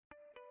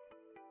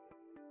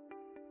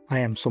I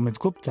am Sumit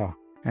Gupta,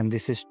 and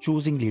this is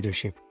Choosing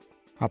Leadership,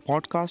 a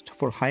podcast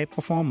for high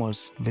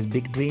performers with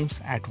big dreams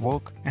at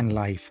work and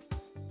life.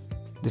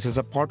 This is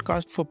a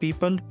podcast for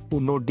people who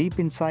know deep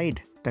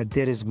inside that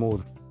there is more.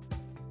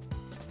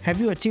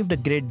 Have you achieved a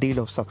great deal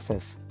of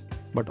success,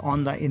 but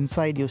on the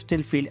inside you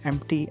still feel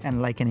empty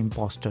and like an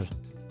imposter?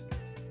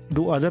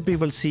 Do other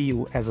people see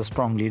you as a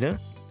strong leader?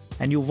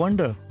 And you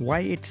wonder why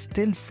it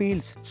still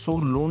feels so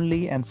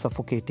lonely and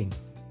suffocating.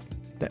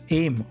 The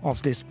aim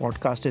of this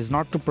podcast is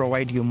not to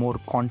provide you more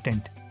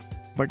content,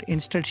 but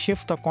instead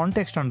shift the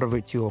context under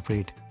which you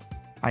operate.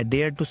 I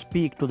dare to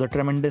speak to the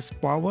tremendous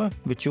power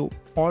which you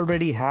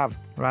already have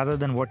rather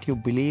than what you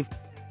believe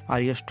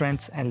are your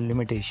strengths and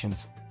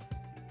limitations.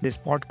 This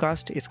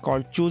podcast is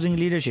called Choosing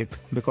Leadership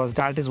because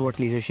that is what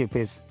leadership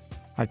is,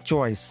 a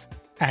choice.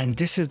 And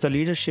this is the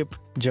Leadership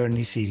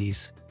Journey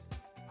series.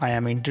 I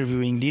am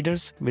interviewing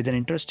leaders with an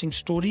interesting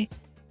story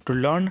to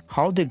learn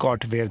how they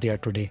got where they are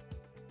today.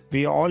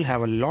 We all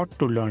have a lot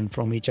to learn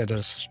from each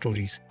other's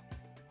stories,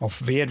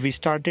 of where we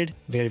started,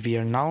 where we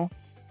are now,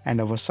 and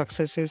our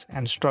successes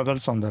and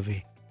struggles on the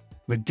way.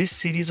 With this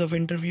series of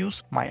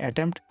interviews, my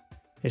attempt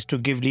is to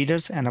give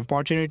leaders an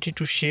opportunity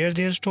to share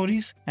their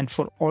stories and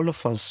for all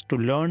of us to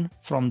learn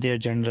from their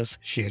generous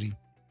sharing.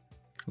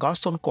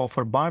 Gastón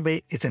Käufer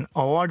Barbé is an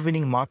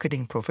award-winning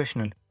marketing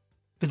professional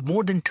with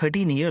more than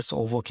 13 years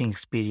of working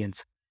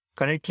experience.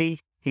 Currently,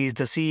 he is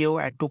the CEO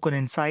at Token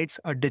Insights,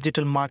 a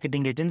digital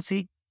marketing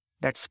agency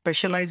that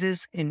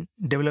specializes in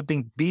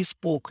developing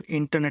bespoke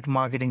internet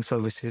marketing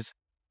services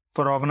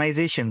for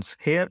organizations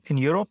here in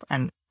Europe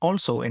and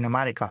also in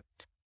America.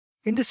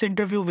 In this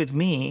interview with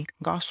me,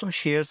 Gastón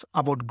shares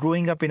about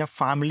growing up in a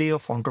family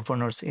of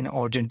entrepreneurs in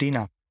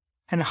Argentina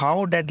and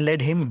how that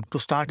led him to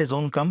start his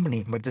own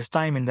company, but this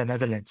time in the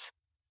Netherlands.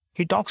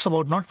 He talks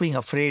about not being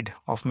afraid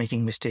of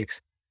making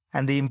mistakes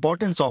and the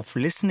importance of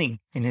listening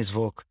in his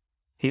work.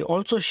 He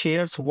also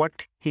shares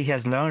what he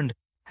has learned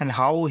and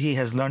how he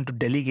has learned to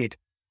delegate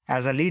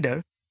as a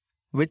leader,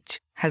 which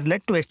has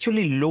led to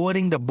actually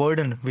lowering the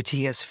burden which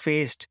he has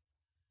faced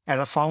as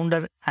a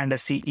founder and a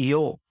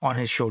CEO on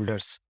his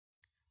shoulders.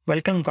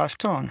 Welcome,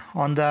 Gastón,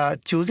 on the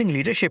Choosing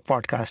Leadership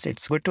podcast.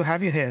 It's good to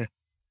have you here.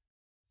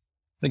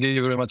 Thank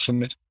you very much,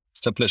 Sumit.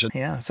 It's a pleasure.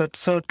 Yeah.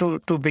 So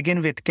to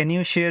begin with, can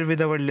you share with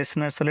our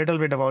listeners a little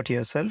bit about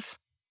yourself?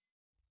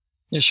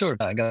 Yeah, sure.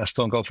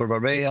 Gastón Käufer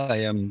Barbé. I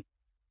am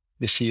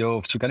the CEO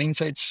of Token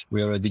Insights.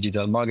 We are a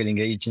digital marketing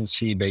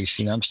agency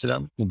based in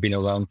Amsterdam. We've been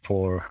around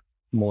for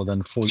more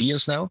than 4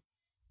 years now.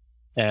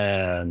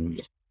 And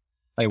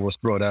I was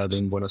brought out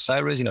in Buenos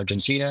Aires in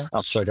Argentina.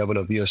 After a couple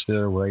of years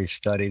there where I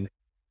studied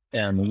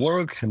and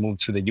worked, I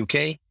moved to the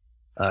UK.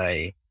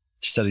 I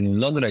studied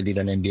in London. I did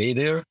an MBA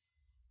there.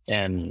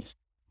 And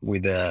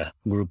with a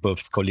group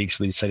of colleagues,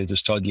 we decided to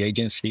start the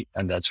agency.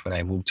 And that's when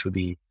I moved to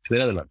the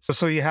Netherlands.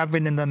 So you have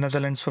been in the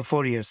Netherlands for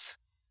 4 years?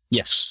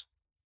 Yes.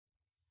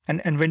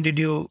 And when did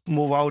you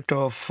move out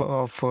of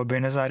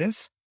Buenos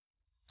Aires?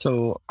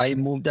 So I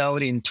moved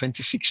out in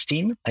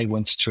 2016. I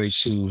went straight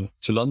to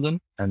London,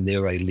 and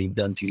there I lived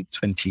until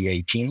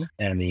 2018.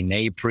 And in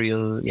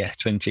April,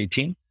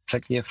 2018,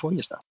 exactly 4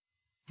 years now.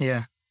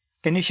 Yeah.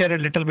 Can you share a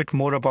little bit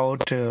more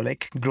about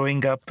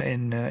growing up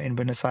in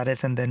Buenos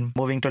Aires and then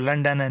moving to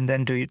London and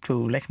then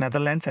to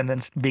Netherlands and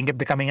then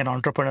becoming an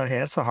entrepreneur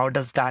here? So how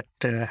does that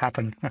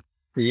happen?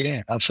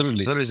 Yeah,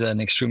 absolutely. There is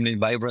an extremely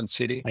vibrant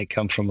city. I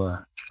come from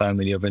a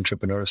family of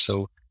entrepreneurs,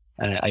 so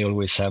I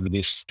always have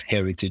this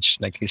heritage,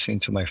 like listening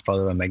to my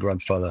father and my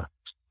grandfather,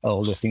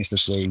 all the things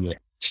that they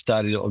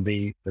started,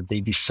 that they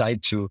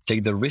decide to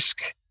take the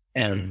risk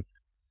and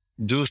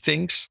do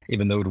things,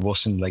 even though it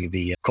wasn't like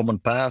the common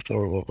path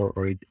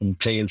or it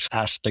entails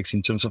aspects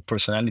in terms of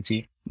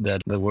personality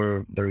that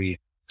were very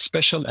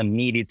special and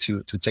needed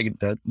to take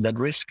that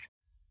risk.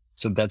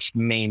 So that's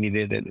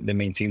mainly the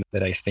main thing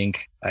that I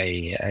think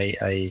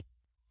I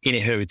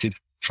inherited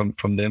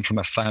from them from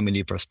a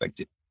family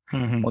perspective.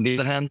 Mm-hmm. On the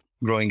other hand,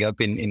 growing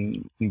up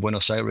in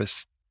Buenos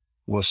Aires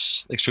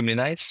was extremely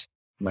nice.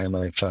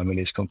 My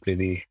family is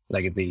completely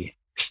like the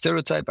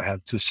stereotype. I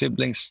have 2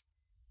 siblings,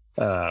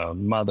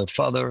 mother,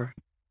 father,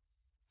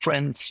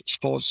 friends,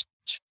 sports.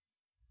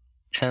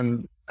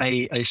 And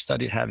I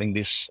started having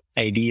this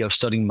idea of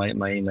starting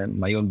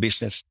my own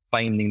business,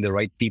 finding the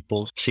right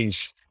people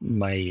since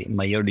my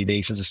early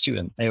days as a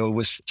student. I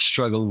always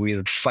struggled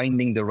with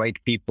finding the right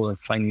people and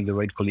finding the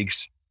right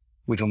colleagues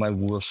with whom I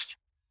was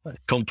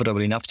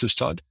comfortable enough to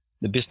start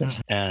the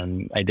business.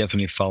 And I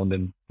definitely found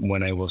them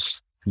when I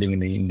was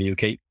living in the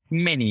UK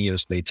many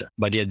years later.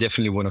 But yeah,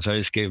 definitely Buenos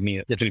Aires gave me,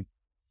 definitely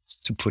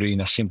to put it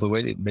in a simple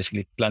way, it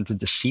basically planted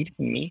the seed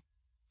in me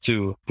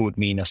to put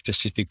me in a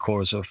specific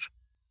course of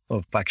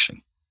action.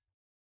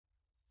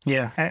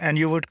 Yeah, and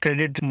you would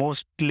credit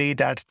mostly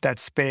that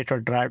spirit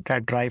or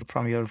drive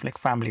from your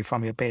family,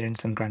 from your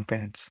parents and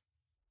grandparents.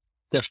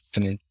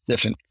 Definitely.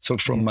 So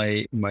from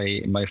my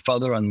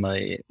father and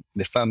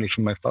the family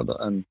from my father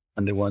and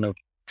the one of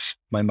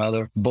my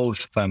mother,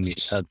 both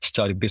families had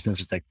started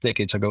businesses like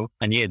decades ago.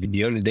 And yeah,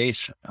 the early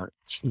days,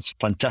 it's a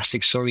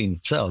fantastic story in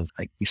itself,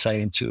 like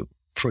deciding to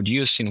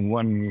produce in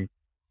one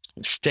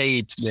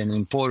state then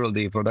import all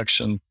the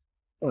production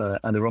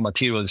and the raw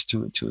materials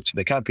to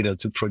the capital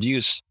to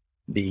produce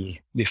the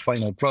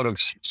final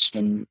products.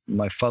 On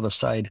my father's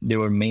side, they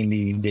were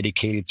mainly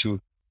dedicated to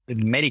the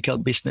medical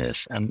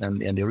business and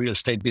the real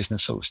estate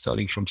business. So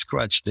starting from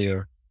scratch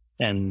there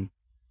and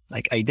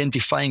like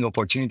identifying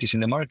opportunities in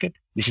the market.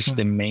 This is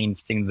the main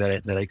thing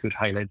that I could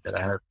highlight that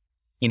I have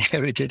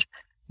inherited,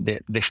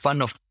 the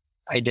fun of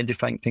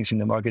identifying things in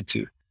the market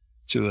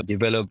to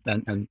develop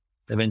and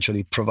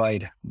eventually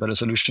provide better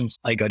solutions.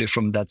 I got it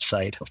from that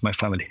side of my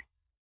family.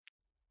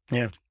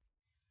 Yeah.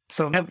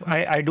 So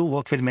I do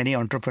work with many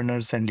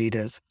entrepreneurs and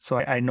leaders. So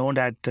I know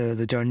that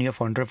the journey of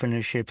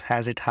entrepreneurship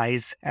has its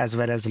highs as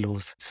well as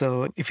lows.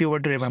 So if you were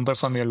to remember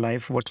from your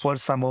life, what were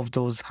some of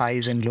those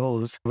highs and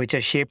lows which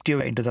have shaped you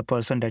into the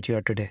person that you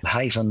are today?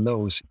 Highs and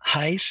lows.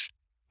 Highs,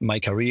 my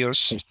career,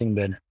 I think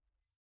that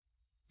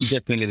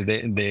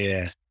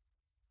definitely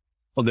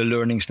all the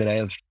learnings that I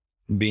have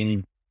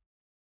been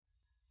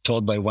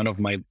taught by one of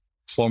my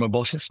former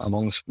bosses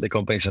amongst the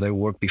companies that I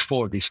worked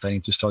before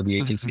deciding to start the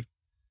agency.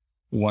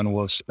 One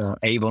was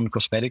Avon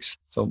Cosmetics.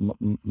 So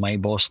my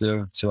boss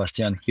there,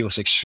 Sebastian, he was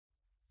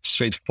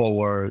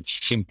straightforward,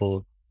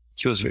 simple.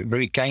 He was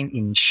very kind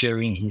in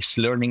sharing his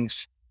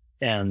learnings,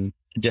 and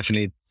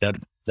definitely that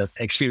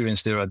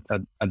experience there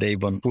at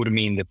Avon put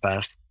me in the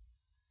path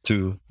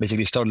to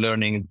basically start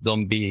learning.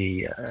 Don't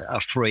be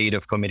afraid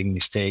of committing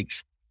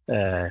mistakes.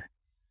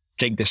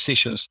 Take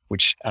decisions,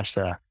 which as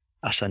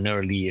an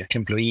early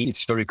employee,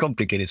 it's very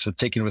complicated. So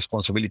taking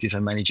responsibilities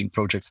and managing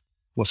projects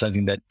was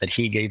something that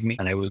he gave me,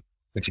 and I will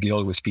basically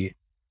always be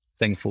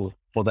thankful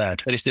for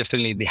that. That is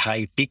definitely the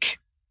high peak.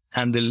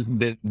 And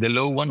the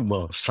low one,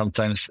 well,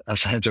 sometimes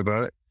as an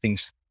entrepreneur,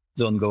 things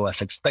don't go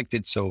as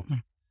expected. So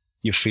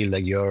you feel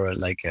like you're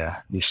like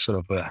this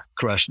sort of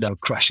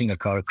crashing a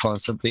car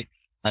constantly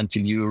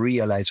until you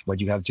realize what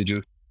you have to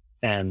do.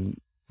 And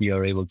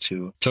you're able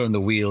to turn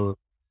the wheel,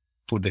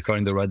 put the car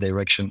in the right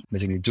direction,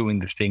 basically doing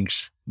the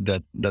things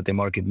that the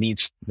market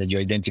needs, that you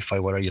identify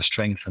what are your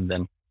strengths, and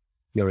then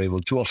you're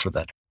able to offer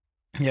that.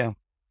 Yeah.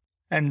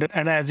 And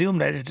I assume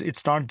that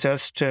it's not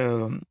just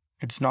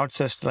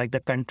like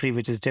the country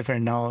which is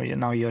different now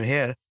you're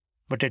here,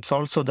 but it's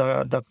also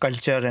the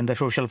culture and the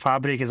social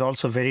fabric is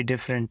also very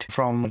different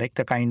from like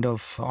the kind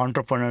of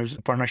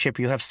entrepreneurship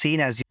you have seen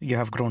as you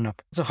have grown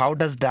up. So how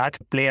does that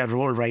play a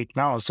role right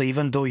now? So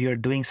even though you're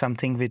doing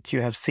something which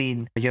you have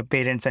seen your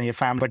parents and your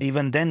family, but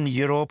even then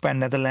Europe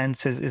and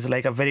Netherlands is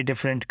like a very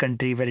different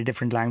country, very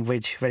different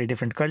language, very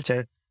different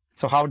culture.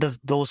 So how does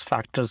those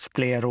factors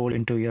play a role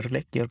into your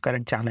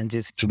current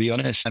challenges? To be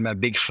honest, I'm a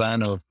big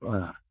fan of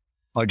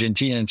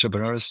Argentine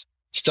entrepreneurs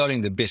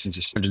starting the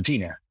businesses in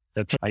Argentina.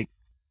 That's I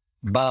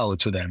bow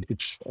to them.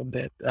 It's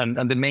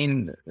and the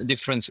main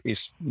difference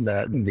is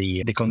that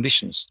the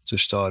conditions to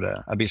start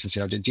a business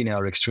in Argentina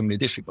are extremely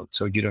difficult.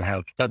 So you don't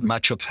have that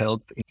much of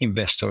help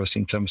investors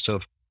in terms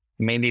of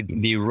mainly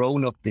the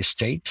role of the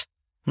state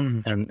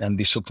and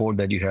the support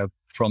that you have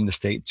from the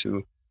state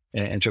to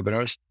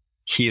entrepreneurs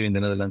here in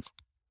the Netherlands.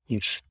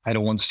 Is, I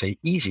don't want to say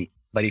easy,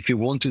 but if you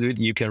want to do it,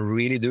 you can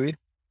really do it.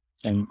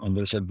 And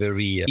there's a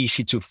very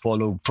easy to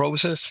follow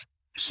process.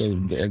 So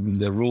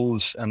the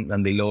rules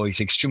and the law is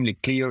extremely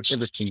clear.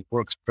 Everything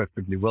works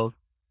perfectly well.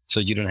 So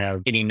you don't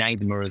have any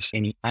nightmares,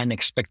 any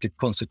unexpected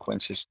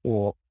consequences.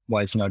 Or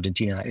whilst in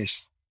Argentina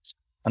is,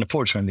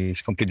 unfortunately,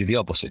 it's completely the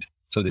opposite.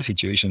 So the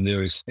situation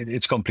there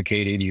it's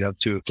complicated. You have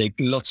to take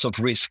lots of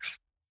risks,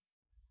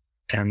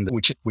 and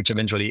which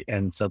eventually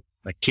ends up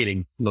like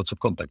killing lots of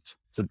companies.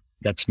 So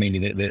that's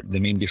mainly the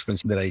main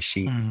difference that I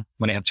see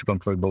when I have to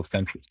compare both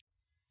countries.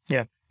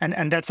 Yeah.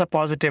 And that's a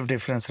positive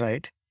difference,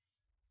 right?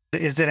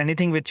 Is there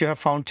anything which you have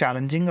found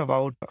challenging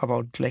about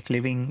like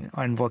living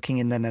and working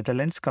in the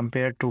Netherlands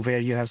compared to where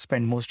you have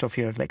spent most of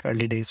your like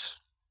early days?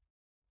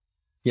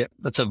 Yeah,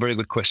 that's a very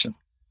good question.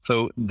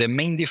 So the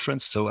main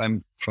difference, so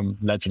I'm from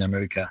Latin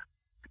America,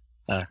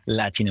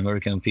 Latin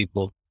American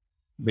people,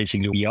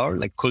 basically we are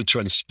like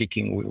culturally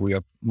speaking, we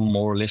are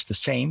more or less the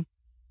same.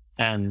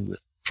 And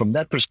from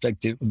that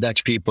perspective,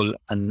 Dutch people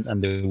and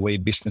the way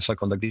business are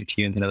conducted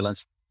here in the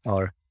Netherlands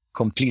are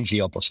completely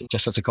opposite.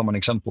 Just as a common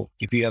example,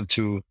 if you have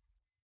to,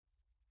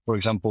 for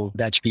example,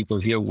 Dutch people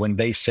here, when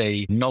they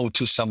say no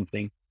to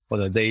something or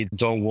that they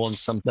don't want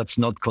something, that's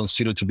not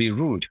considered to be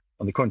rude.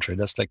 On the contrary,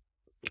 that's like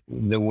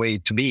the way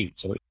to be.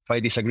 So if I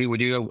disagree with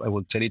you, I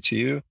will tell it to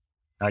you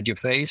at your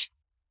face.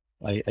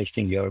 I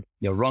think you're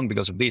wrong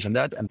because of this and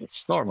that, and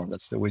it's normal.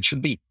 That's the way it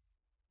should be.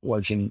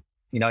 Whereas in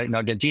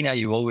Argentina,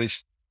 you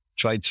always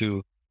try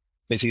to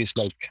basically it's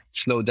like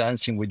slow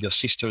dancing with your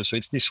sister. So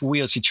it's this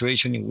weird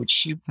situation in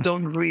which you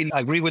don't really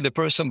agree with the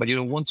person, but you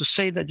don't want to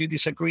say that you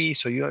disagree.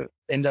 So you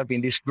end up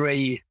in this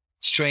gray,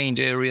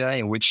 strange area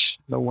in which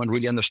no one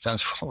really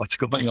understands what's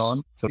going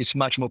on. So it's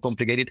much more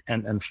complicated,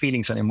 and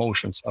feelings and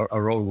emotions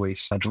are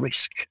always at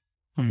risk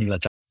in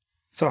Latin.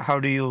 So how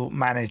do you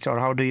manage, or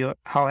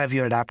how have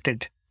you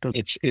adapted to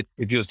it?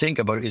 If you think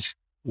about it, it's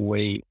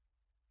way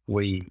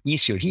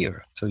easier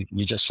here. So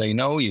you just say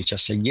no, you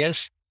just say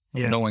yes.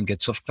 Yeah. No one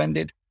gets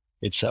offended.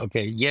 It's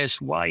okay, yes,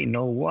 why,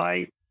 no,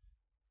 why.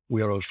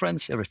 we are all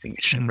friends, everything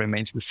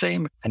remains the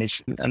same. And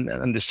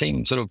and the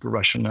same sort of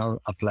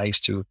rationale applies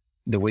to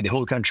the way the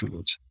whole country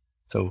works.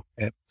 So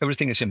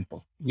everything is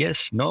simple.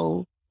 Yes,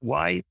 no,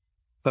 why?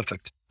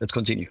 Perfect. Let's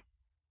continue.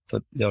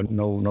 So there are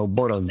no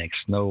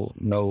bottlenecks,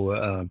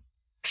 no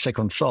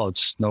second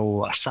thoughts,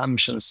 no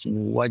assumptions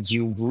in what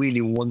you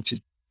really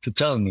wanted to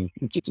tell me.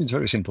 It's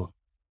very simple.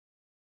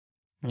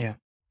 Yeah.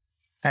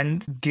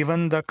 And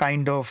given the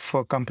kind of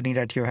company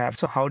that you have,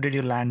 so how did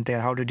you land there?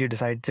 How did you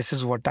decide this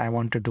is what I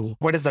want to do?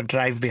 What is the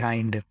drive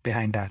behind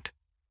that?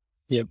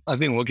 Yeah, I've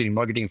been working in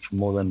marketing for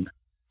more than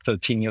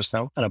 13 years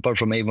now. And apart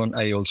from Avon,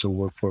 I also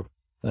work for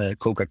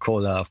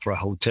Coca-Cola, for a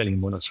hotel in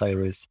Buenos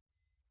Aires.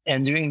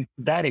 And during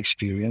that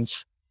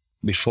experience,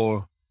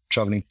 before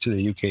traveling to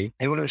the UK,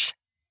 I always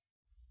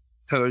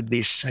heard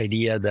this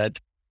idea that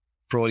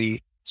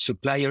probably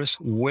suppliers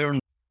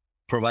weren't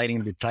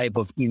providing the type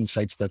of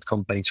insights that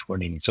companies were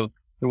needing. So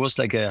there was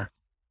like at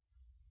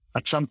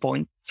some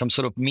point, some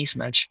sort of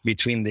mismatch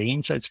between the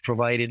insights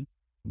provided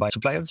by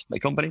suppliers, by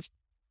companies,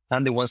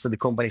 and the ones that the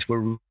companies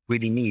were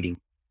really needing.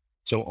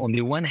 So on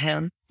the one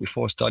hand,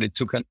 before started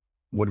Tucan,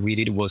 what we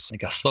did was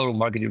like a thorough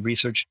marketing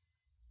research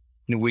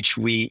in which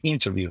we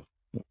interview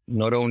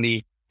not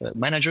only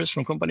managers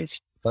from companies,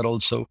 but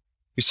also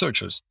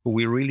researchers who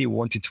we really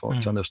wanted to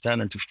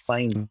understand and to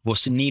find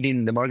what's needed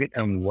in the market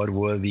and what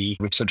were the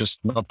researchers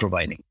not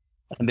providing.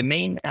 And the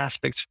main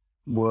aspects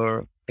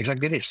were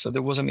exactly this. So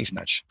there was a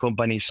mismatch.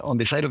 Companies on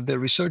the side of the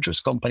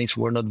researchers, companies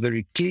were not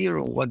very clear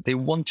on what they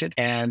wanted.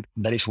 And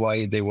that is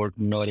why they were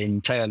not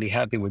entirely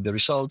happy with the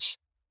results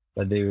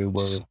that they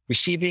were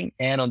receiving.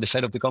 And on the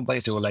side of the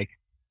companies, they were like,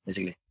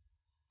 basically,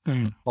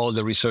 all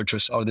the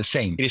researchers are the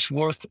same. It is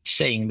worth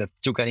saying that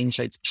Tucan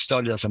Insights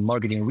started as a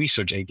marketing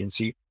research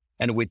agency.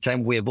 And with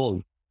time, we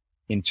evolved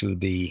into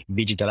the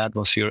digital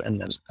atmosphere.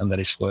 And that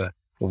is where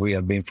we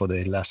have been for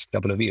the last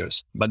couple of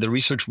years. But the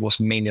research was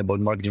mainly about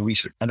marketing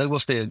research. And that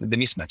was the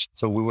mismatch.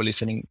 So we were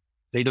listening.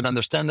 They don't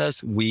understand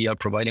us. We are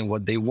providing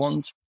what they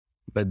want,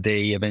 but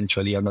they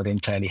eventually are not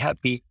entirely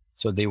happy.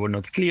 So they were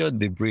not clear.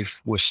 The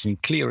brief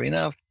wasn't clear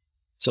enough.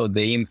 So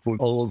they input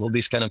all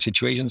these kind of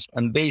situations.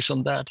 And based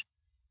on that,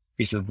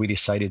 is that we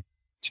decided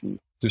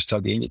to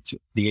start the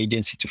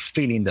agency to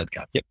fill in that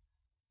gap. Yep.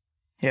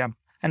 Yeah.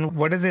 And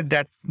what is it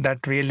that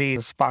really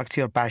sparks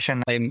your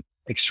passion? I'm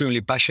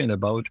extremely passionate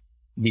about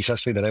this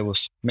aspect that I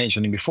was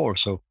mentioning before.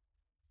 So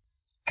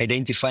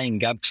identifying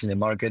gaps in the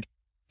market,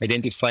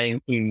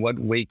 identifying in what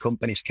way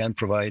companies can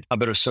provide a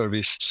better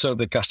service, serve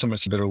the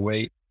customers a better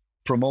way,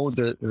 promote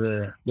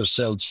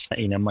themselves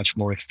in a much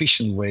more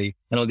efficient way,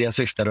 and all the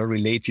aspects that are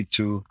related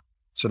to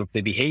sort of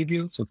the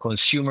behavior, so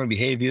consumer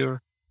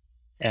behavior,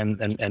 and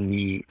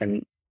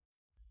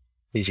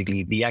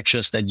basically the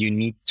actions that you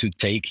need to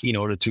take in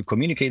order to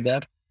communicate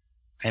that.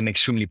 I'm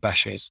extremely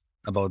passionate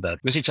about that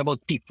because it's about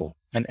people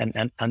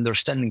and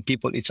understanding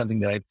people. It's something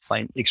that I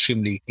find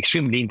extremely,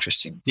 extremely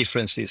interesting.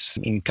 Differences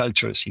in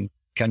cultures, in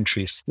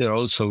countries. There are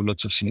also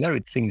lots of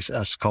similarity things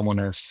as common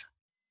as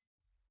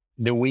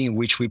the way in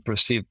which we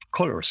perceive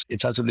colors.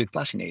 It's absolutely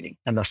fascinating.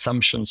 And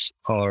assumptions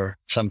are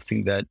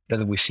something that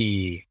we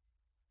see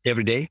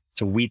every day.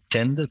 So we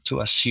tend to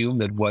assume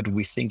that what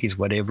we think is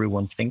what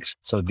everyone thinks.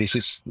 So this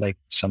is like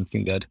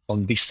something that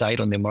on this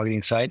side, on the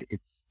marketing side,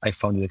 I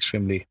found it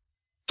extremely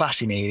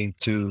fascinating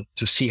to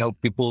see how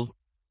people,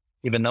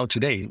 even now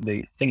today,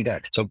 they think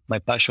that. So my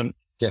passion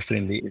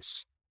definitely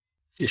is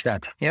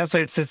that. Yeah. So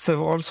it's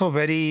also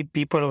very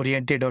people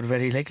oriented or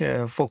very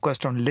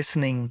focused on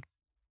listening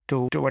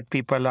to what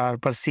people are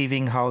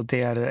perceiving, how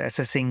they are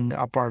assessing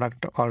a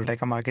product or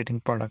like a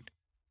marketing product.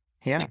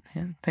 Yeah.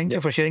 Thank you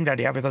for sharing that.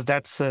 Yeah, because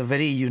that's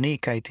very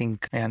unique, I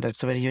think. And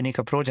that's a very unique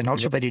approach and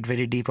also very,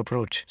 very deep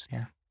approach.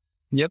 Yeah.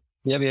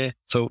 Yeah.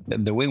 So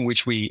the way in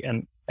which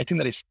and I think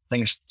that is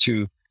thanks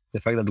to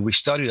the fact that we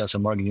started as a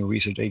marketing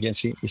research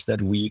agency, is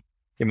that we,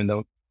 even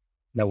though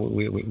now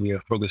we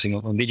are focusing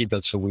on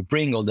digital, so we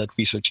bring all that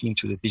research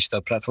into the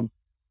digital platform,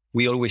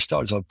 we always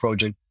start our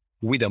project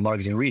with a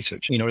marketing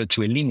research in order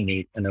to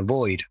eliminate and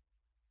avoid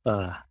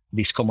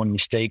these common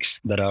mistakes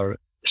that are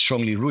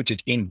strongly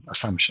rooted in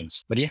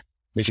assumptions. But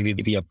basically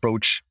the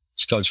approach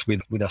starts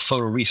with a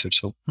thorough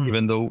research. So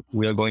even though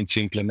we are going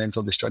to implement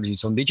all the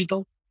strategies on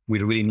digital,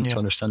 we really need to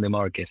understand the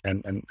market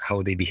and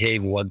how they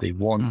behave, what they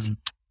want,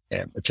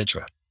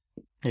 etc.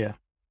 Yeah.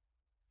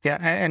 Yeah.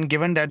 And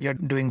given that you're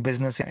doing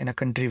business in a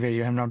country where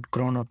you have not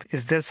grown up,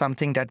 is there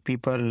something that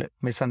people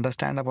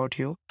misunderstand about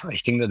you? I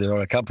think that there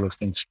are a couple of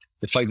things.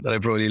 The fact that I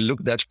probably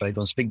look Dutch, but I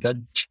don't speak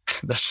Dutch,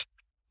 that's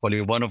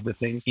probably one of the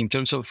things. In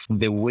terms of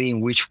the way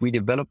in which we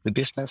develop the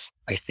business,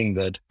 I think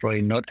that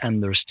probably not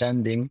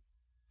understanding,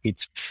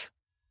 it's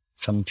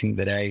something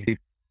that I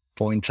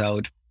point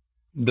out.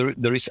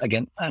 There is,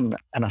 again, an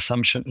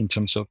assumption in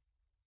terms of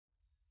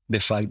the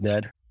fact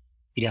that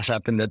it has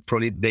happened that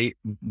probably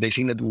they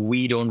think that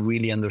we don't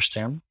really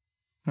understand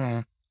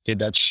the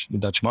Dutch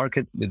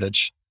market, the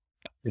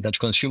Dutch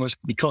consumers,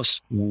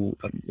 because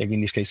like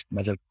in this case,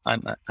 myself,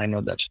 I'm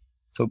not Dutch.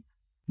 So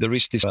there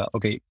is this,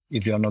 okay,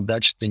 if you are not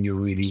Dutch, then you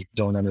really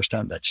don't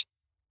understand Dutch.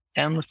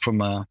 And from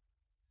a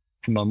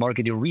from a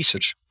marketing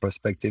research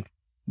perspective,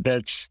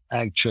 that's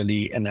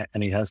actually, and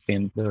it has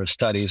been, there are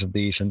studies of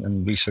these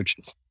and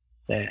researches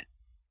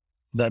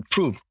that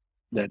prove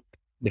that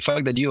the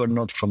fact that you are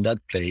not from that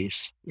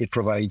place, it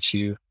provides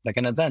you like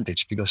an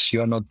advantage because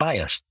you are not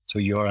biased. So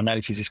your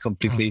analysis is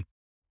completely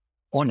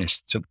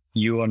honest. So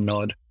you are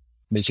not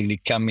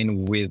basically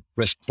coming with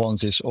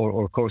responses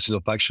or courses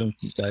of action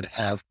that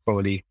have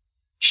probably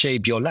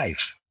shaped your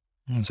life.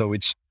 So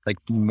it's like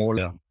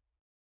more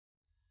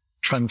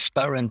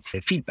transparent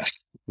feedback,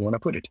 if you want to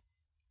put it.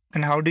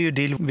 And how do you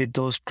deal with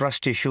those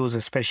trust issues,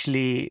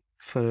 especially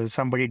if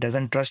somebody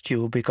doesn't trust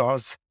you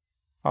because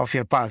of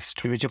your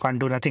past, which you can't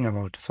do nothing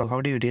about? So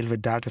how do you deal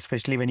with that,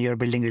 especially when you're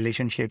building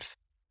relationships,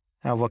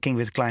 working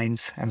with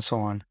clients and so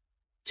on?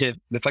 Yeah,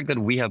 the fact that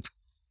we have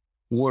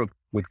worked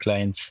with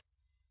clients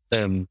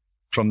from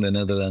the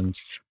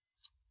Netherlands,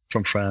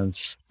 from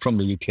France, from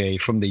the UK,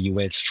 from the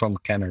US, from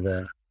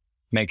Canada,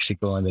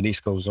 Mexico, and the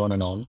list goes on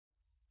and on.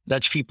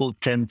 Dutch people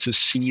tend to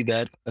see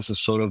that as a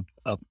sort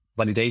of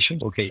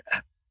validation. Okay,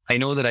 I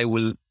know that I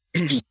will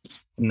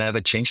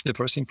never change the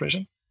first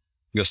impression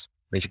because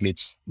basically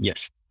it's,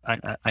 yes,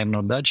 I'm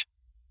not Dutch,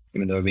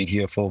 even though I've been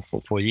here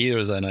for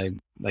years and I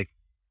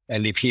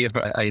live here.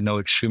 I know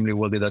extremely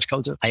well the Dutch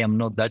culture. I am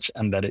not Dutch,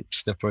 and that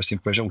it's the first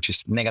impression, which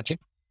is negative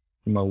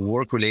from a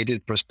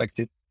work-related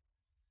perspective,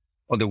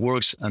 or the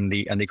works and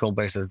the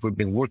companies that we've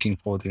been working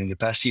for during the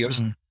past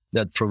years.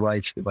 That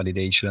provides the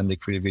validation and the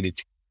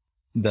credibility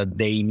that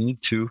they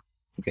need to,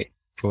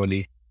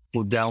 probably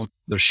put down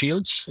their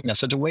shields in a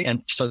certain way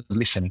and start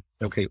listening.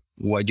 Okay,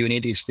 what you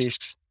need is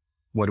this.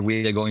 What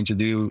we are going to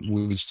do,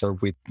 we will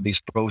start with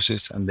this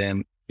process, and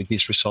then with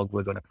this result,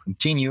 we're going to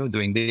continue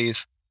doing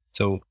this.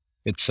 So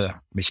it's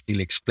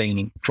basically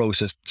explaining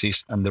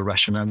processes and the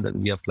rationale that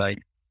we apply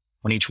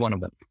on each one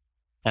of them.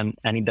 And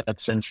in that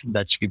sense,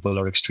 Dutch people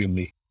are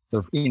extremely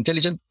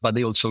intelligent, but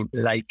they also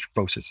like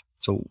process.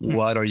 So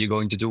what are you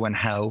going to do and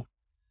how?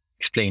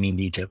 Explain in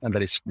detail. And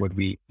that is what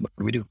we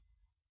do.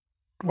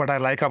 What I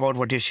like about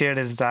what you shared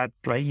is that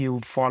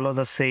you follow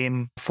the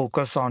same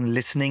focus on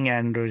listening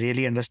and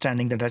really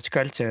understanding the Dutch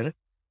culture.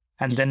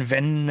 And then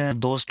when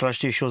those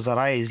trust issues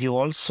arise, you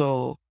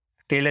also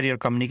tailor your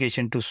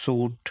communication to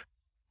suit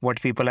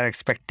what people are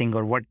expecting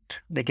or what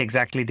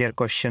exactly their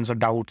questions or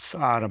doubts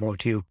are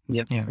about you.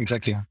 Yeah,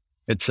 exactly. Yeah.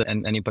 It's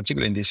and in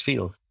particular in this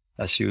field,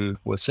 as you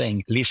were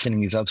saying,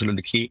 listening is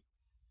absolutely key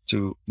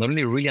to not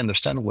only really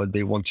understand what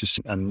they want to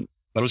say,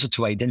 but also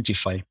to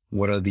identify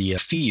what are the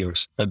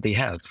fears that they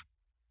have.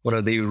 What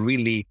are they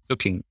really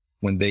looking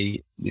when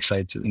they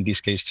decide to, in this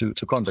case, to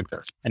contact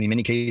us? And in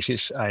many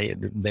cases,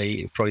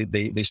 they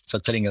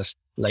start telling us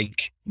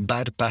like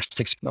bad past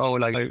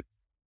experience.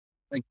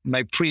 Like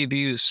my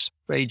previous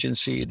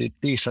agency did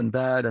this and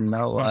that, and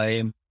now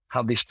I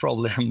have this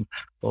problem.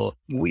 Or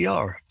we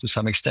are to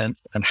some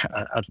extent, and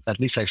at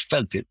least I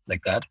felt it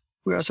like that.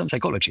 We are some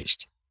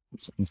psychologists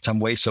in some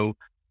way. So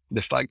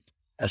the fact,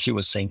 as you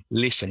were saying,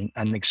 listening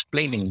and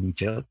explaining in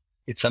detail,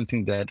 it's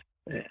something that,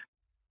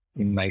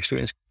 in my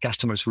experience,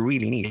 customers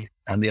really need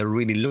and they are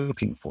really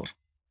looking for.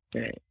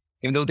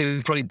 Even though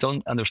they probably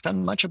don't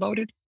understand much about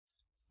it,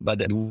 but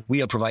that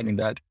we are providing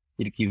that,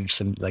 it gives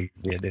them like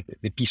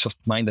the peace of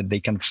mind that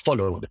they can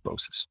follow the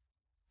process.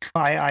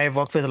 I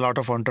work with a lot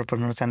of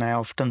entrepreneurs, and I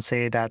often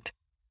say that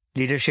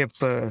leadership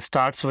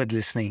starts with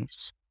listening.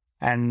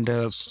 And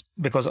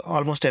because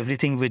almost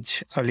everything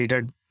which a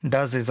leader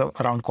does is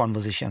around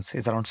conversations,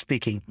 is around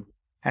speaking.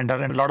 And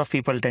a lot of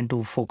people tend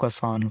to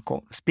focus on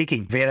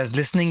speaking, whereas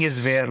listening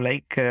is where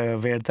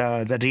where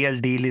the real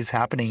deal is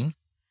happening.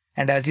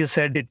 And as you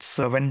said, it's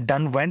when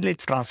done well,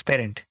 it's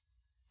transparent.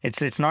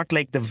 It's not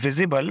like the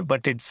visible,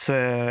 but it's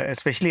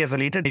especially as a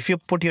leader, if you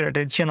put your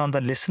attention on the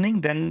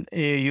listening, then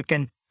you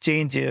can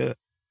change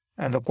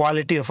the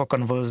quality of a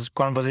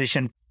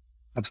conversation.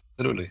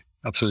 Absolutely.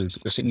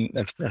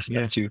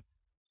 That's you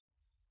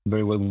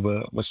very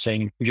well was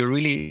saying. If you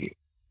really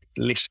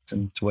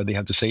listen to what they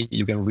have to say,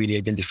 you can really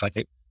identify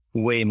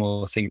way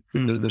more things.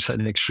 There's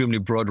an extremely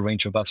broad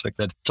range of aspects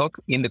that talk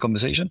in the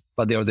conversation,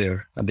 but they are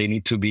there and they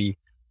need to be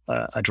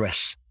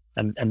addressed.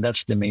 And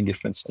that's the main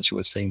difference, as you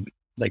were saying,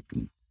 like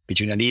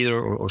between a leader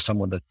or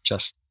someone that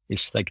just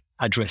is like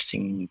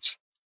addressing needs.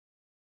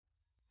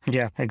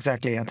 Yeah,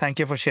 exactly. And thank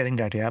you for sharing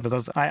that. Yeah,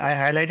 because I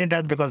highlighted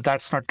that because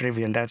that's not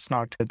trivial.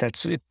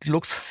 It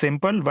looks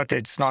simple, but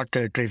it's not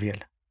trivial.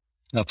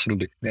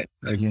 Absolutely. Yeah,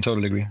 I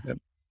totally agree.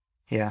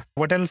 Yeah.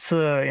 What else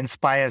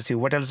inspires you?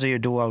 What else do you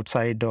do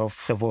outside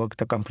of the work,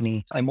 the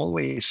company? I'm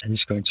always, and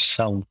it's going to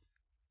sound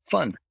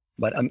fun,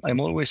 but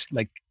I'm always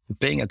like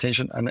paying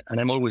attention and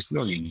I'm always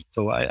learning.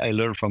 So I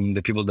learn from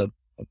the people that,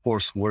 of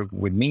course, work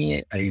with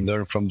me. I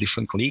learn from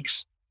different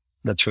colleagues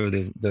that share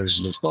their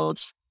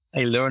thoughts.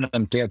 I learn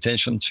and pay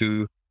attention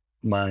to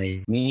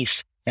my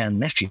niece and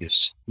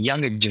nephews.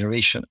 Younger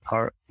generation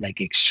are like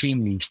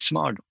extremely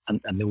smart,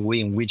 and the way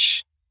in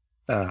which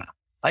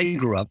I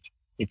grew up,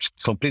 it's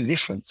completely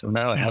different. So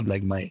now I have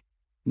like my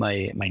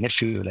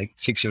nephew, like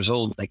 6 years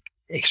old, like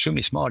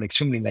extremely smart,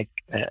 extremely like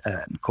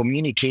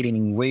communicating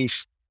in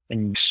ways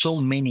and so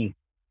many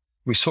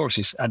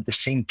resources at the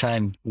same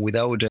time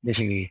without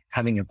basically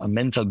having a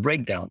mental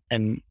breakdown,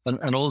 and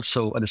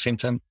also at the same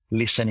time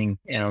listening,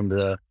 and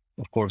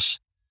of course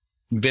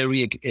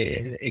very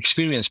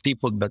experienced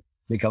people, but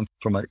they come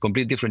from a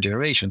completely different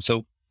generation.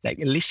 So like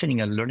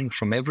listening and learning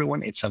from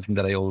everyone, it's something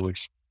that I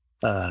always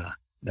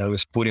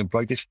put in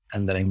practice,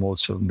 and that I'm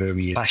also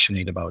very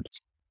passionate about.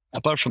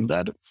 Apart from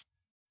that,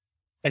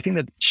 I think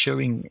that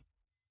sharing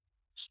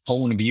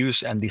own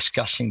views and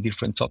discussing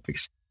different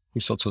topics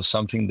is also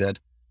something that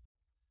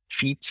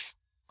feeds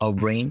our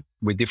brain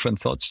with different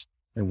thoughts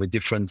and with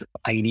different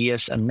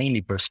ideas, and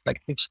mainly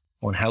perspectives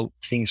on how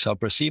things are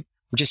perceived,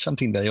 which is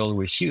something that I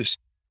always use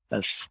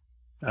as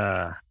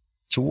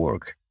to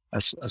work,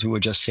 as we were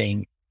just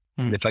saying.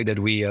 The fact that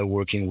we are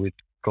working with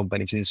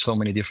companies in so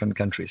many different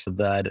countries,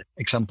 that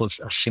examples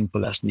as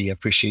simple as the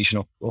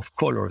appreciation of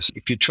colors,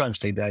 if you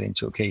translate that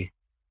into, okay,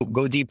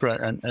 go deeper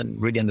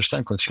and really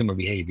understand consumer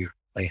behavior,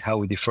 like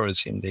how it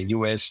differs in the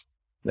US,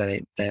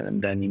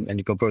 and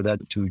you compare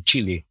that to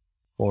Chile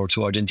or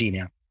to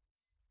Argentina.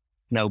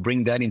 Now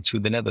bring that into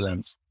the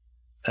Netherlands,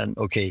 and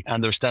okay,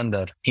 understand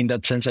that. In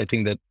that sense, I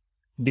think that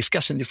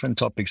discussing different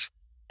topics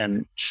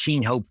and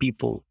seeing how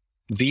people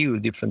view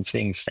different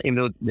things, even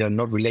though they are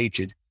not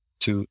related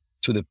to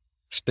the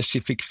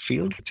specific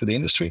field, to the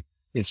industry,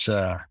 it's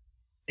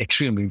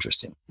extremely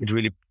interesting. It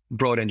really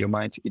broadens your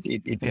mind.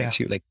 It makes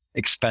you like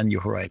expand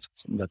your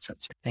horizons in that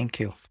sense. Thank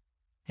you.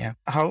 Yeah.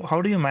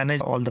 How do you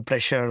manage all the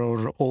pressure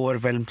or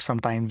overwhelm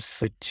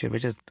sometimes,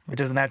 which is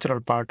a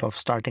natural part of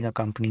starting a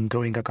company,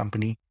 growing a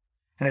company,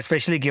 and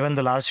especially given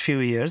the last few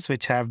years,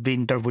 which have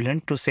been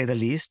turbulent to say the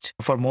least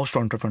for most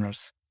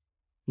entrepreneurs?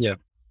 Yeah.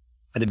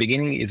 At the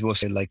beginning, it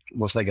was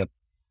like a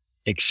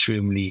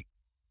extremely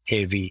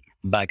heavy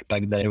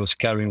backpack that I was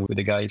carrying with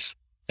the guys.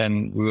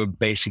 And we were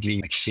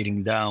basically like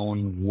sitting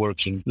down,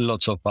 working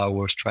lots of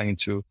hours, trying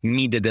to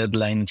meet the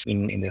deadlines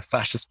in the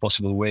fastest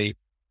possible way.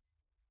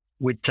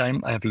 With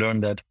time, I have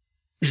learned that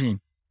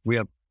we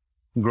have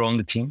grown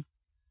the team.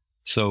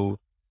 So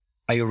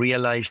I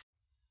realized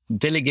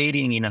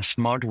delegating in a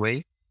smart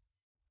way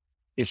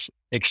is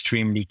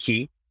extremely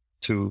key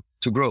to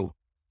grow.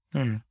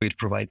 It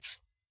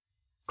provides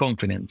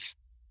confidence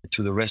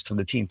to the rest of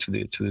the team, to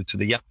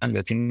the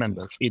younger team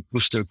members. It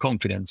boosts their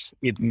confidence.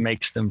 It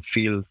makes them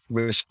feel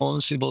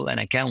responsible and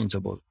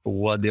accountable for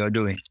what they are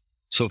doing.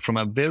 So from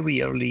a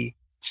very early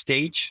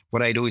stage,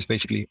 what I do is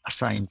basically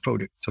assign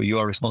project. So you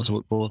are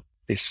responsible for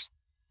this.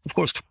 Of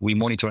course, we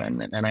monitor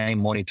and I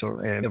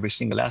monitor every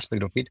single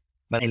aspect of it,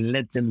 but I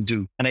let them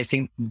do. And I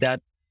think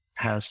that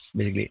has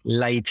basically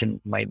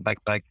lightened my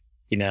backpack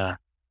in a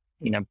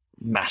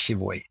massive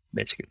way,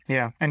 basically.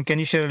 Yeah. And can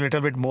you share a little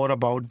bit more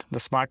about the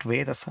smart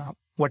way?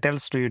 What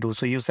else do you do?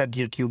 So you said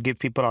you give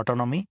people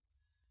autonomy.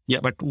 Yeah.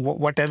 But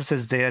what else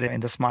is there in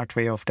the smart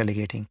way of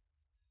delegating?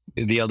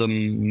 The other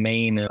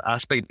main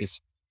aspect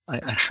is,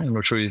 I'm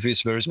not sure if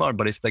it's very smart,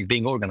 but it's like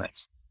being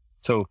organized.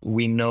 So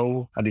we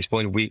know at this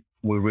point, we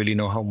really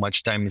know how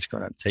much time it's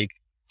going to take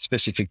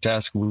specific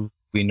tasks.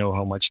 We know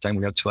how much time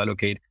we have to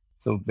allocate.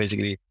 So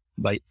basically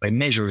by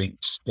measuring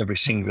every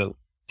single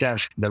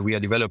task that we are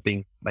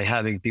developing, by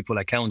having people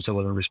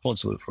accountable and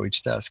responsible for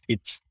each task,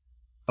 it's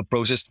a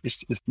process.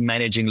 It's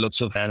managing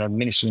lots of and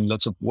administering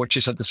lots of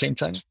watches at the same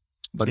time.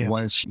 But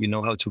once you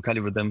know how to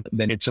calibrate them,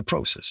 then it's a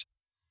process.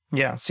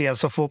 Yeah.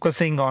 So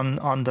focusing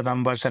on the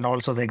numbers and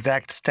also the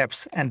exact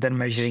steps, and then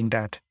measuring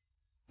that.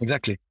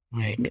 Exactly.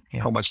 Right.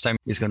 Yeah. How much time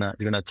is gonna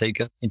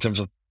take in terms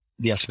of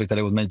the aspect that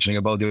I was mentioning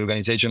about the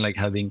organization, like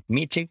having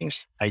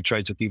meetings. I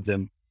try to keep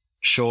them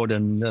short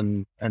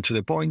and to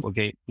the point.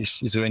 Okay, is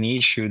there any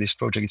issue this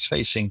project is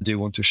facing? Do you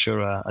want to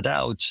share a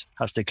doubt?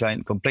 Has the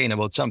client complained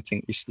about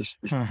something?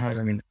 I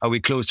mean, are we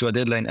close to a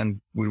deadline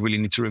and we really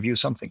need to review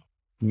something?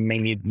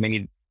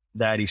 Mainly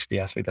that is the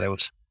aspect that I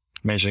was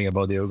mentioning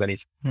about the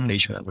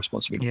organization and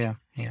responsibility.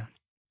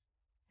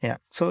 Yeah.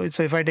 So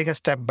if I take a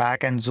step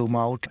back and zoom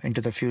out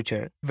into the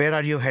future, where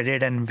are you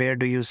headed and where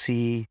do you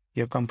see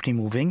your company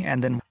moving?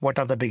 And then what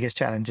are the biggest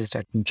challenges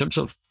that? In terms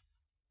of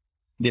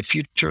the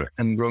future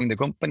and growing the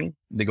company,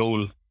 the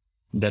goal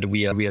that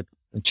we are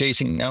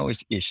chasing now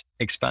is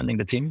expanding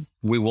the team.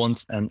 We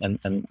want and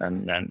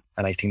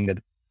I think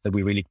that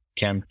we really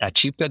can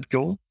achieve that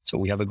goal. So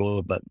we have a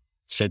goal but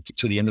set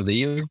to the end of the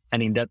year.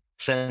 And in that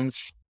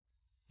sense,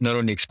 not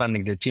only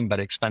expanding the team,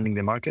 but expanding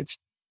the markets.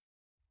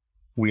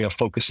 We are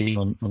focusing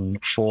on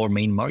 4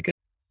 main markets,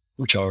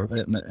 which are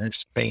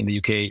Spain, the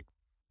UK,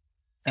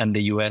 and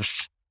the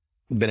US,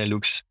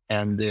 Benelux,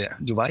 and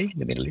Dubai,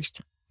 the Middle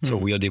East. So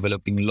we are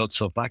developing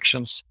lots of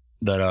actions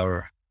that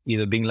are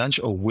either being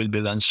launched or will be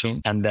launched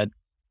soon, and that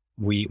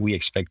we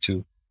expect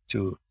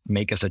to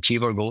make us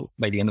achieve our goal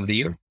by the end of the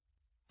year.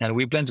 And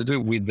we plan to do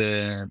it with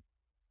the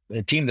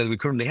team that we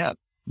currently have,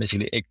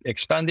 basically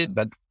expand it,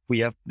 but we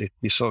have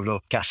this sort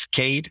of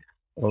cascade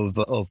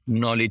of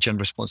knowledge and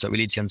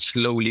responsibility, and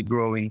slowly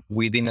growing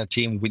within a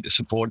team with the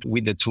support,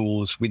 with the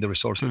tools, with the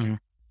resources.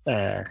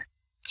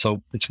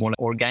 So it's more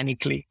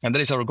organically, and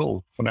that is our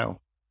goal for now.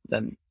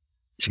 Then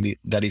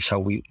that is how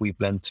we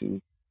plan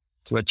to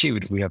achieve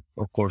it. We have,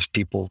 of course,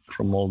 people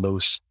from all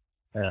those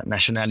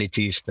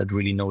nationalities that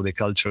really know the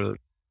culture.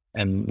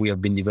 And we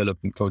have been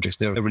developing projects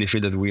there. I really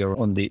feel that we are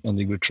on the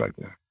good track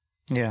there.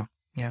 Yeah,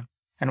 yeah.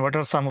 And what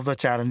are some of the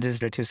challenges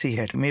that you see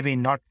here? Maybe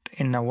not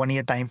in a 1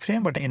 year time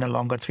frame, but in a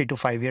longer 3 to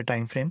 5 year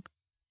time frame.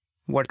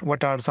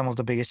 What are some of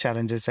the biggest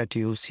challenges that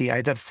you see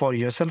either for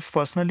yourself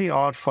personally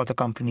or for the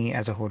company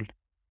as a whole?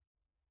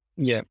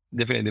 Yeah,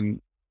 definitely.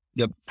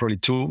 There are probably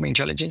two main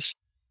challenges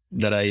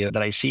that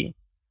I see.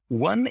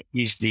 One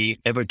is the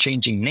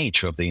ever-changing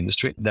nature of the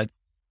industry that,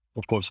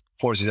 of course,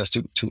 forces us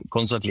to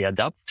constantly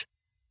adapt.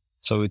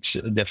 So it's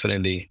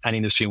definitely an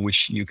industry in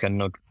which you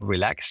cannot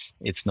relax.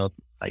 It's not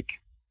like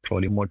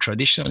probably more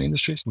traditional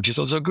industries, which is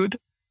also good.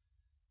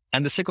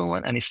 And the second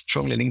one, and it's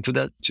strongly linked to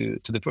that, to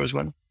the first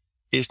one,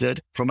 is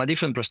that from a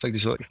different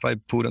perspective. So if I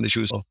put on the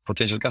shoes of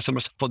potential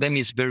customers, for them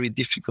it's very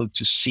difficult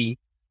to see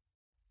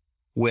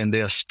when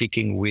they are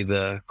speaking with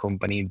a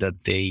company that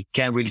they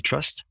can really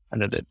trust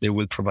and that they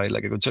will provide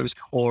like a good service,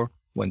 or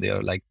when they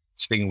are like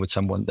speaking with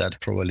someone that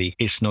probably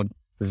is not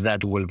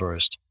that well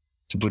versed,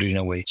 to put it in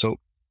a way. So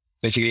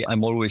basically,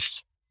 I'm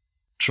always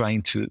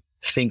trying to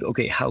think,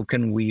 okay, how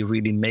can we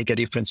really make a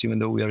difference, even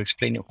though we are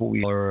explaining who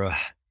we are,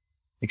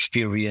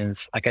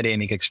 experience,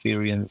 academic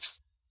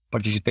experience,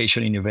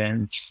 participation in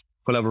events,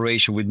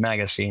 collaboration with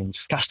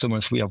magazines,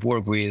 customers we have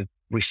worked with,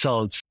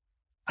 results.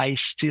 I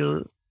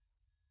still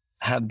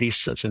have this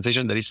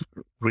sensation that is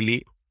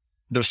really,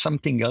 there's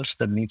something else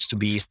that needs to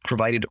be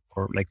provided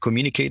or like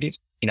communicated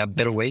in a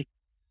better way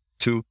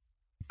to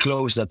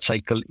close that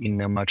cycle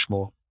in a much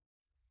more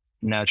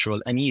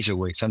natural and easier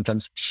way.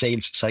 Sometimes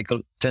sales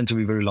cycle tend to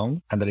be very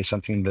long, and that is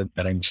something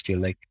that I'm still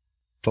like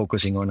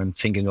focusing on and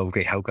thinking of,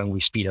 okay, how can we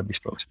speed up this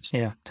process?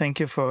 Yeah, thank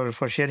you for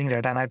sharing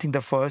that. And I think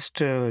the first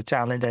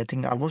challenge, I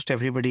think almost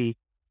everybody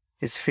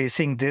is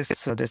facing this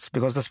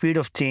because the speed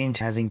of change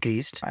has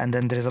increased, and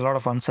then there is a lot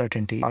of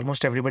uncertainty.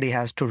 Almost everybody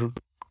has to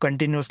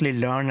continuously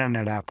learn and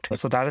adapt.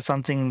 So that is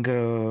something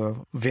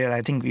where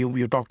I think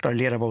you talked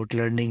earlier about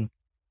learning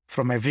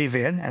from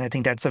everywhere, and I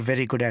think that's a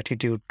very good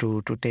attitude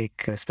to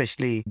take,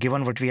 especially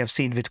given what we have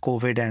seen with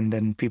COVID and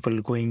then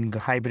people going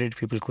hybrid,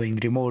 people going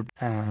remote.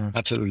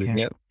 Absolutely,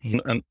 yeah.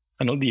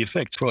 And all the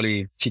effects,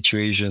 probably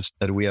situations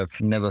that we have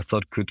never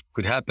thought could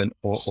happen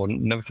or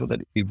never thought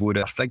that it would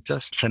affect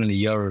us. Suddenly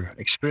you're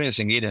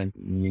experiencing it and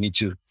you need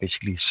to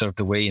basically serve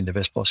the way in the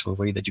best possible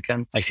way that you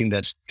can. I think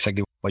that's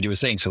exactly what you were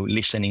saying. So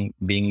listening,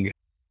 being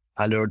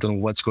alert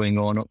on what's going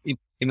on,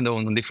 even though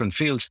on different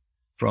fields,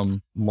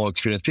 from more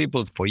experienced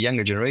people for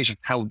younger generation,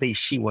 how they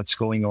see what's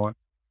going on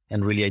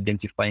and really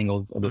identifying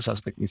all those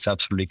aspects is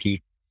absolutely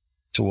key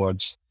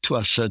towards, to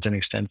a certain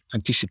extent,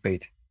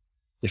 anticipate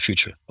the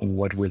future and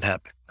what will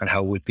happen and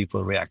how will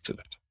people react to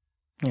it.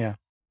 Yeah.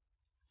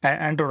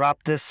 And to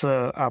wrap this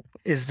up,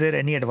 is there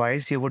any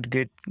advice you would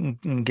give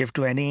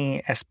to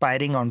any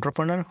aspiring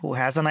entrepreneur who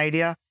has an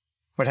idea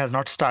but has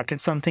not started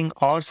something,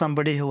 or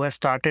somebody who has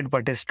started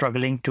but is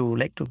struggling to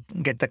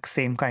get the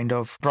same kind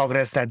of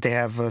progress that they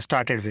have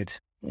started with?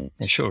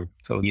 Sure.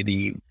 So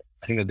I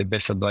think that the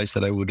best advice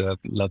that I would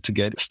love to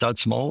get: start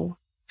small,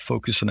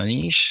 focus on a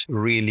niche,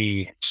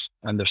 really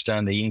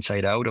understand the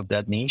inside out of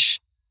that niche,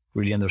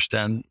 really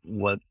understand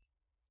what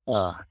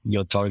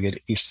your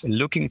target is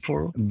looking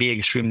for, be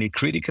extremely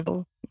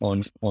critical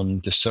on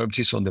the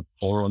services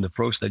or on the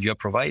products that you are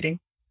providing,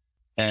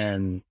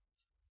 and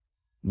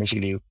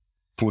basically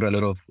put a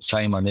lot of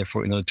time and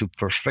effort in order to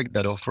perfect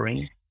that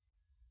offering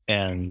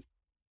and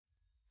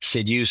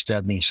seduce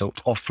that niche. So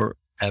offer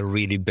a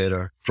really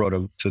better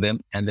product to them,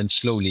 and then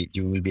slowly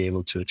you will be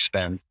able to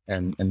expand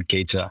and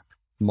cater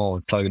more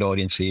target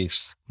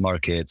audiences,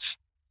 markets.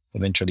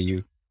 Eventually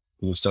you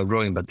will start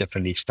growing, but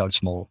definitely start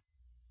small.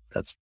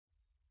 That's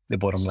the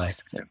bottom line.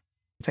 Yeah.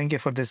 Thank you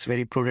for this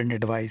very prudent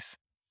advice.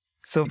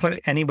 So for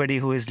anybody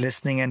who is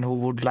listening and who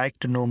would like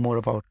to know more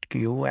about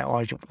you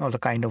or the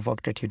kind of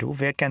work that you do,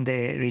 where can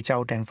they reach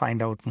out and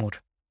find out more?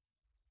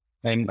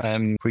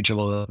 I'm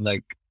reachable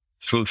like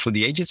through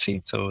the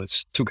agency. So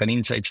it's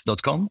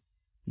tucaninsights.com.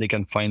 They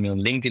can find me on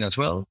LinkedIn as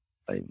well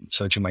by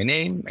searching my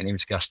name. My name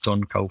is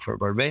Gastón Käufer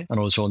Barbé. And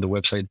also on the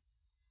website,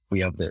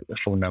 we have the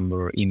phone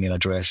number, email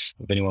address.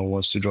 If anyone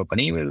wants to drop an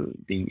email,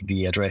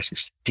 the address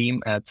is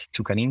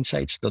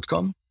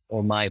team@tucaninsights.com,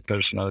 or my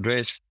personal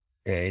address,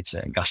 it's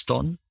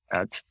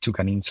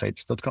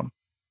gaston@tucaninsights.com.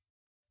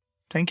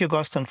 Thank you,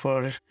 Gastón,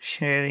 for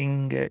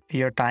sharing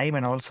your time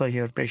and also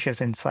your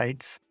precious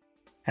insights,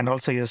 and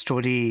also your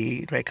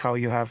story, like how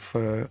you have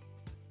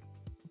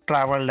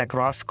traveled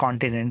across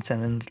continents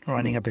and then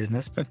running a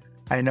business.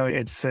 I know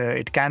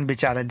it can be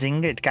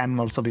challenging. It can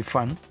also be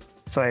fun.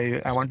 So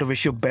I want to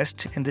wish you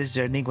best in this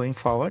journey going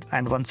forward.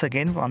 And once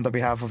again, on the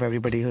behalf of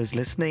everybody who is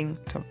listening,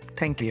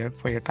 thank you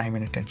for your time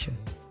and attention.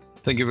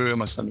 Thank you very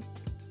much, Sami.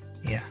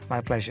 Yeah,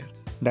 my pleasure.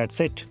 That's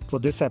it for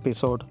this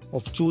episode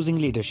of Choosing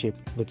Leadership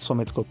with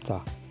Sumit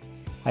Gupta.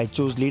 I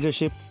choose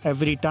leadership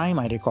every time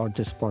I record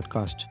this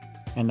podcast,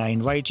 and I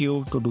invite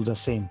you to do the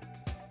same.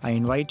 I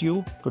invite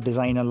you to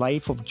design a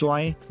life of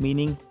joy,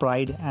 meaning,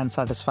 pride, and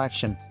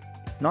satisfaction,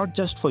 not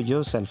just for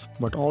yourself,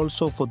 but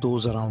also for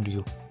those around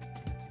you.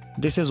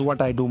 This is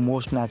what I do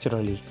most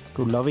naturally,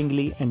 to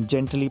lovingly and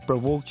gently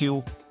provoke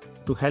you,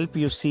 to help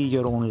you see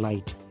your own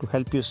light, to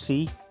help you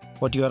see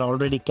what you are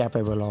already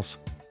capable of.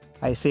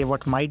 I say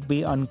what might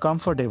be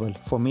uncomfortable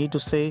for me to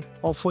say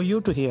or for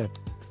you to hear,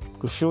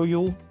 to show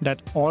you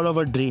that all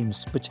our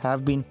dreams which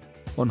have been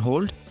on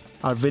hold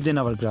are within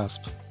our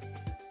grasp.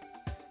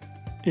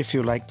 If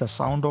you like the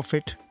sound of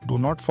it, do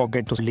not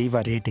forget to leave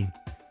a rating.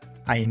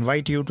 I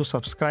invite you to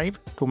subscribe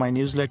to my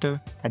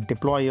newsletter at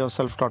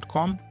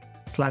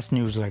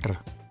deployyourself.com/newsletter.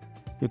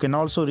 You can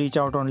also reach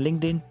out on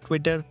LinkedIn,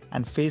 Twitter,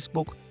 and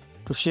Facebook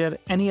to share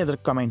any other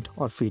comment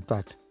or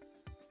feedback.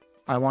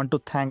 I want to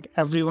thank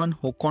everyone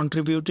who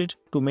contributed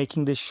to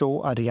making this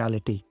show a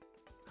reality.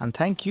 And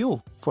thank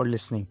you for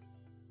listening.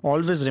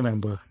 Always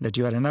remember that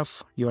you are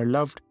enough, you are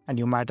loved, and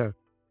you matter.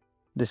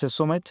 This is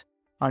Sumit.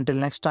 Until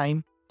next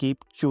time,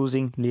 keep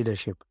choosing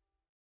leadership.